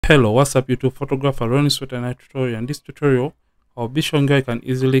Hello, what's up YouTube? Photographer ronnixphotography tutorial. In this tutorial, I'll be showing you how you can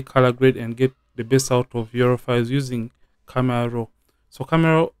easily color grade and get the best out of your files using Camera Raw. So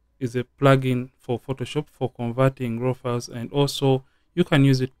Camera Raw is a plugin for Photoshop for converting raw files, and also you can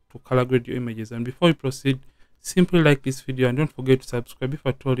use it to color grade your images. And before we proceed, simply like this video and don't forget to subscribe if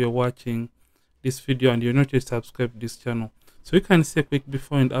at all you're watching this video and you're not yet subscribed to this channel. So you can see a quick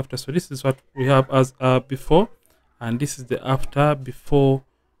before and after. So this is what we have as before, and this is the after. Before,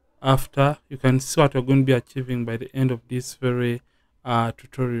 after, you can see what you're going to be achieving by the end of this very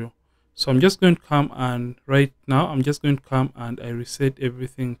tutorial. So I'm just going to come and right now I'm just going to come and I reset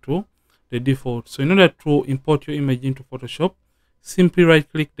everything to the default. So in order to import your image into Photoshop, simply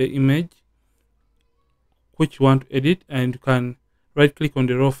right click the image which you want to edit, and you can right click on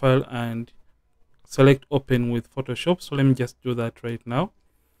the raw file and select open with Photoshop. So let me just do that right now.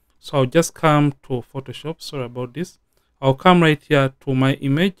 So I'll just come to Photoshop. Sorry about this. I'll come right here to my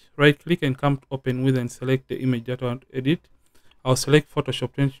image, right click and come to open with and select the image that I want to edit. I'll select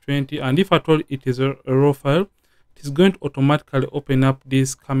Photoshop 2020, and if at all it is a raw file, it is going to automatically open up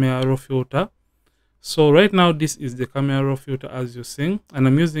this Camera Raw filter. So right now this is the Camera Raw filter as you're seeing, and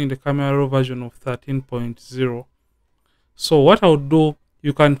I'm using the Camera Raw version of 13.0. So what I'll do,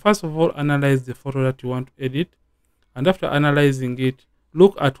 you can first of all analyze the photo that you want to edit, and after analyzing it,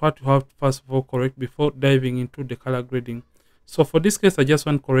 look at what you have to first of all correct before diving into the color grading. So for this case, I just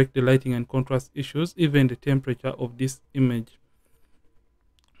want to correct the lighting and contrast issues, even the temperature of this image.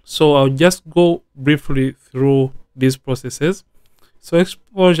 So I'll just go briefly through these processes. So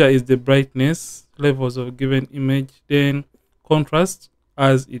exposure is the brightness levels of a given image, then contrast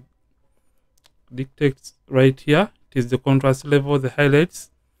as it dictates right here. It is the contrast level, the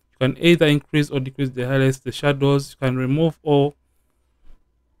highlights. You can either increase or decrease the highlights, the shadows. You can remove or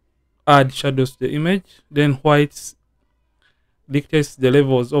add shadows to the image. Then whites dictates the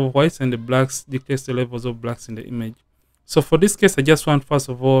levels of whites, and the blacks dictates the levels of blacks in the image. So for this case, I just want first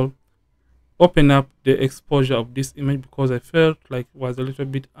of all open up the exposure of this image because I felt like it was a little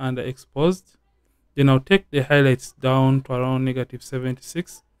bit underexposed. Then I'll take the highlights down to around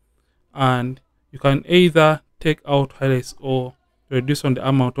 -76, and you can either take out highlights or reduce on the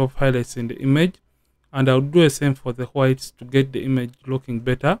amount of highlights in the image, and I'll do the same for the whites to get the image looking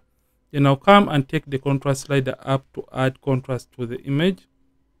better. Then I'll come and take the contrast slider up to add contrast to the image.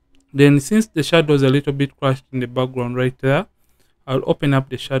 Then since the shadows are a little bit crushed in the background right there, I'll open up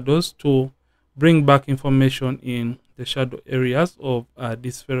the shadows to bring back information in the shadow areas of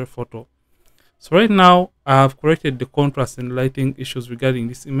this very photo. So right now I have corrected the contrast and lighting issues regarding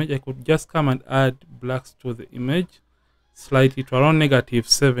this image. I could just come and add blacks to the image slightly to around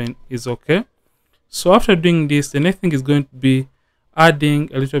 -7 is okay. So after doing this, the next thing is going to be adding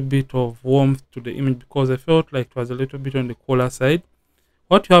a little bit of warmth to the image because I felt like it was a little bit on the cooler side.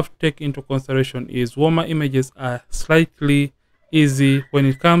 What you have to take into consideration is warmer images are slightly easy when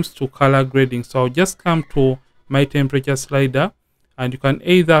it comes to color grading. So I'll just come to my temperature slider, and you can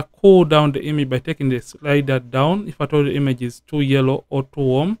either cool down the image by taking the slider down if at all the image is too yellow or too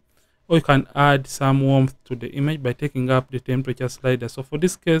warm, or you can add some warmth to the image by taking up the temperature slider. So for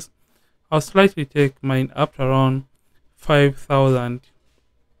this case, I'll slightly take mine up to around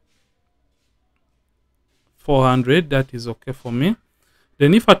 5400. That is okay for me.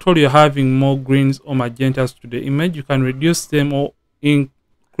 Then if at all you're having more greens or magentas to the image, you can reduce them or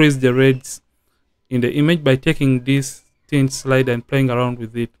increase the reds in the image by taking this tint slider and playing around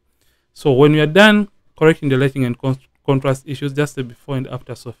with it. So when we are done correcting the lighting and contrast issues, just the before and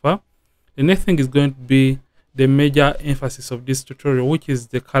after so far, the next thing is going to be the major emphasis of this tutorial, which is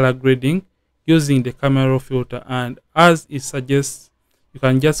the color grading using the Camera Raw filter. And as it suggests, you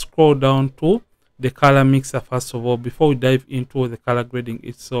can just scroll down to the color mixer first of all before we dive into the color grading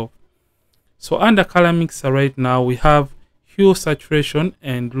itself. So under color mixer right now we have hue, saturation,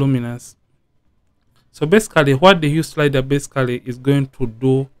 and luminance. So basically what the hue slider basically is going to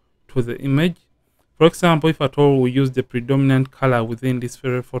do to the image, for example, if at all we use the predominant color within this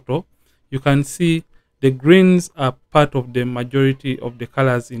very photo, you can see the greens are part of the majority of the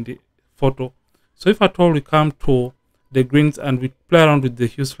colors in the photo. So if at all we come to the greens and we play around with the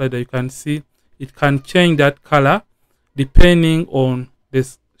hue slider, you can see it can change that color depending on the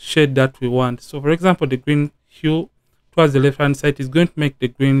shade that we want. So for example, the green hue towards the left hand side is going to make the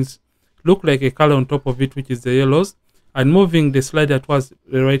greens look like a color on top of it, which is the yellows, and moving the slider towards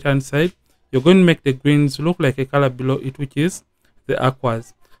the right hand side, you're going to make the greens look like a color below it, which is the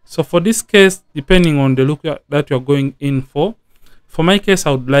aquas. So for this case, depending on the look that you're going in for my case,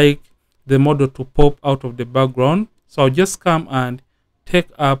 I would like the model to pop out of the background. So I'll just come and take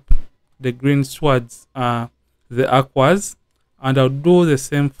up the greens towards the aquas, and I'll do the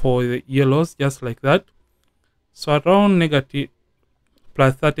same for the yellows, just like that. So around negative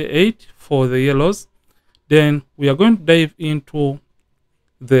plus 38 for the yellows. Then we are going to dive into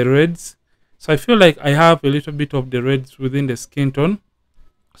the reds. So I feel like I have a little bit of the reds within the skin tone.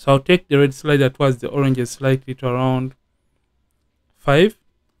 So I'll take the red slider towards the oranges slightly to around 5.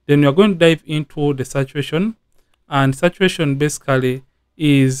 Then we are going to dive into the saturation. And saturation basically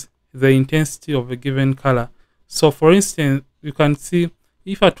is the intensity of a given color. So for instance, you can see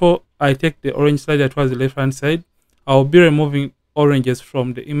if at all I take the orange slider towards the left hand side, I'll be removing oranges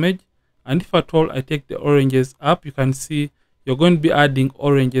from the image. And if at all I take the oranges up, you can see you're going to be adding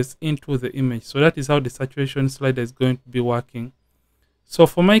oranges into the image. So that is how the saturation slider is going to be working. So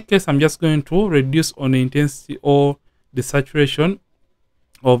for my case, I'm just going to reduce on the intensity or the saturation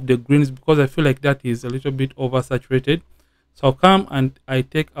of the greens, because I feel like that is a little bit oversaturated. So I'll come and I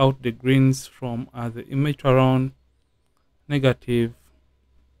take out the greens from the image to around negative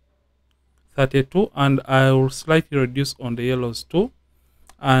 32, and I will slightly reduce on the yellows too,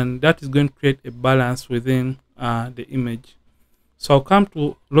 and that is going to create a balance within the image. So I'll come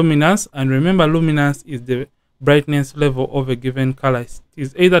to luminance, and remember, luminance is the brightness level of a given color. It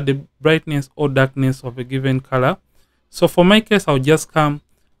is either the brightness or darkness of a given color. So for my case, I'll just come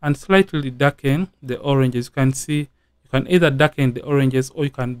and slightly darken the oranges. You can see you can either darken the oranges or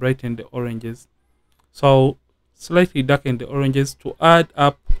you can brighten the oranges. So I'll slightly darken the oranges to add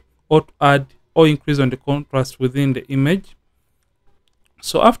up or to add or increase on the contrast within the image.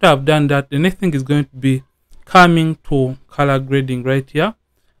 So after I've done that, the next thing is going to be coming to color grading right here.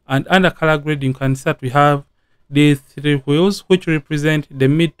 And under color grading, you can see that we have these 3 wheels which represent the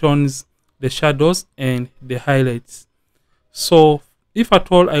midtones, the shadows, and the highlights. So if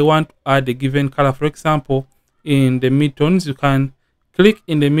at all I want to add a given color, for example, in the midtones, you can click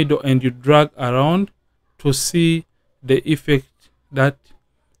in the middle and you drag around to see the effect that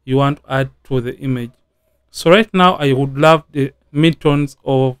you want to add to the image. So right now I would love the midtones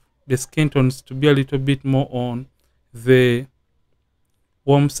of the skin tones to be a little bit more on the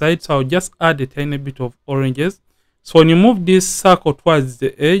warm side. So I'll just add a tiny bit of oranges. So when you move this circle towards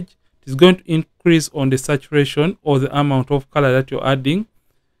the edge, it's going to increase on the saturation or the amount of color that you're adding.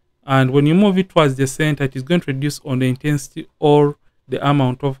 And when you move it towards the center, it is going to reduce on the intensity or the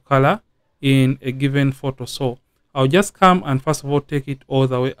amount of color in a given photo. So I'll just come and first of all take it all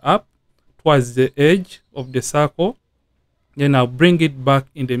the way up towards the edge of the circle. Then I'll bring it back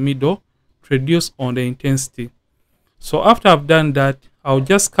in the middle to reduce on the intensity. So after I've done that, I'll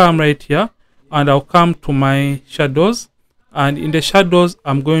just come right here and I'll come to my shadows. And in the shadows,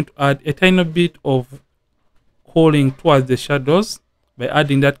 I'm going to add a tiny bit of cooling towards the shadows by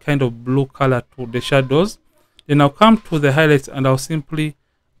adding that kind of blue color to the shadows. Then I'll come to the highlights and I'll simply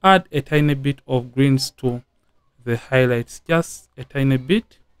add a tiny bit of greens to the highlights, just a tiny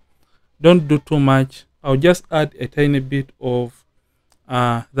bit. Don't do too much. I'll just add a tiny bit of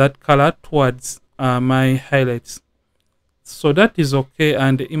that color towards my highlights. So that is okay,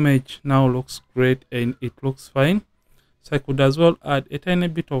 and the image now looks great and it looks fine. So I could as well add a tiny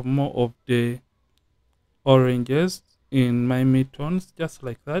bit of more of the oranges in my midtones, just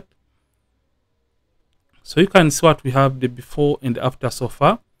like that. So you can see what we have the before and the after so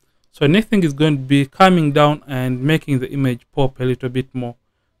far. So next thing is going to be coming down and making the image pop a little bit more.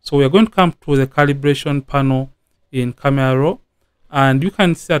 So we are going to come to the calibration panel in Camera Raw, and you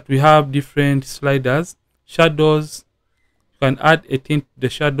can see that we have different sliders, shadows. You can add a tint to the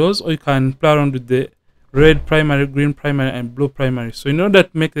shadows, or you can play around with the red primary, green primary, and blue primary. So in order to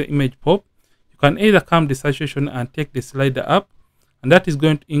make the image pop, you can either come the saturation and take the slider up, and that is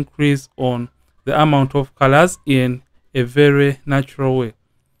going to increase on the amount of colors in a very natural way.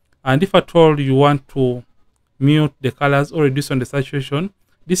 And if at all you want to mute the colors or reduce on the saturation,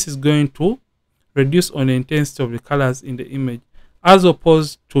 this is going to reduce on the intensity of the colors in the image, as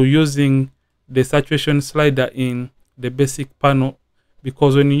opposed to using the saturation slider in the basic panel,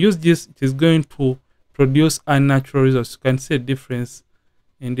 because when you use this, it is going to produce unnatural results. You can see a difference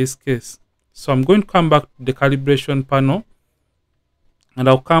in this case. So I'm going to come back to the calibration panel, and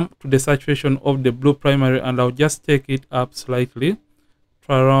I'll come to the saturation of the blue primary, and I'll just take it up slightly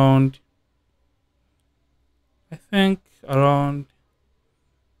to around, I think around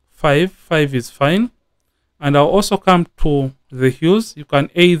 5 is fine. And I'll also come to the hues. You can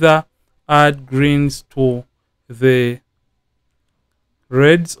either add greens to the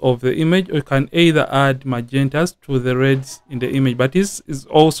reds of the image, or you can either add magentas to the reds in the image, but this is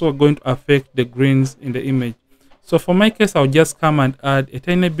also going to affect the greens in the image. So for my case, I'll just come and add a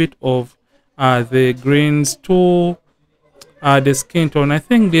tiny bit of the greens to the skin tone. I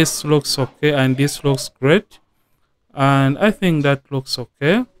think this looks okay and this looks great. and I think that looks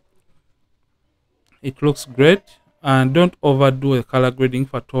okay. It looks great. And don't overdo a color grading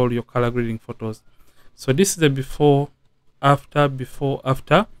if at all you're color grading photos. So this is the before, after.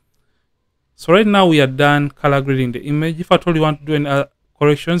 So right now we are done color grading the image. If at all you want to do any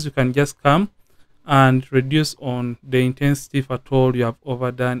corrections, you can just come and reduce on the intensity if at all you have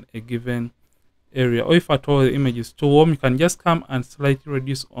overdone a given area, or if at all the image is too warm, you can just come and slightly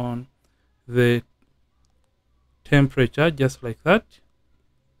reduce on the temperature, just like that.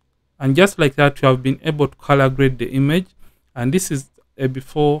 And just like that, you have been able to color grade the image. And this is a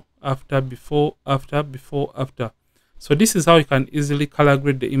before, after, before, after, before, after. So this is how you can easily color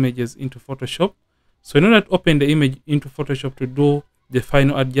grade the images into Photoshop. So in order to open the image into Photoshop to do the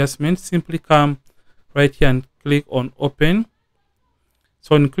final adjustment, simply come right here and click on open.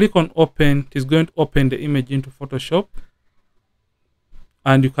 So when you click on open, it is going to open the image into Photoshop,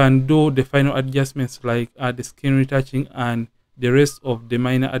 and you can do the final adjustments like the skin retouching and the rest of the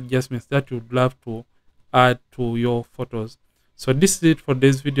minor adjustments that you would love to add to your photos. So this is it for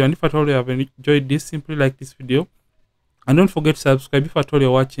this video, and if at all you have enjoyed this, simply like this video, and don't forget to subscribe if at all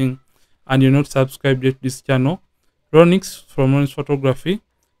you're watching and you're not subscribed yet to this channel. Ronnix from Ronnix Photography.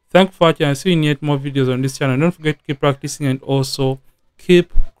 Thanks for watching, and see you in yet more videos on this channel. Don't forget to keep practicing and also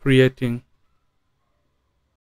keep creating.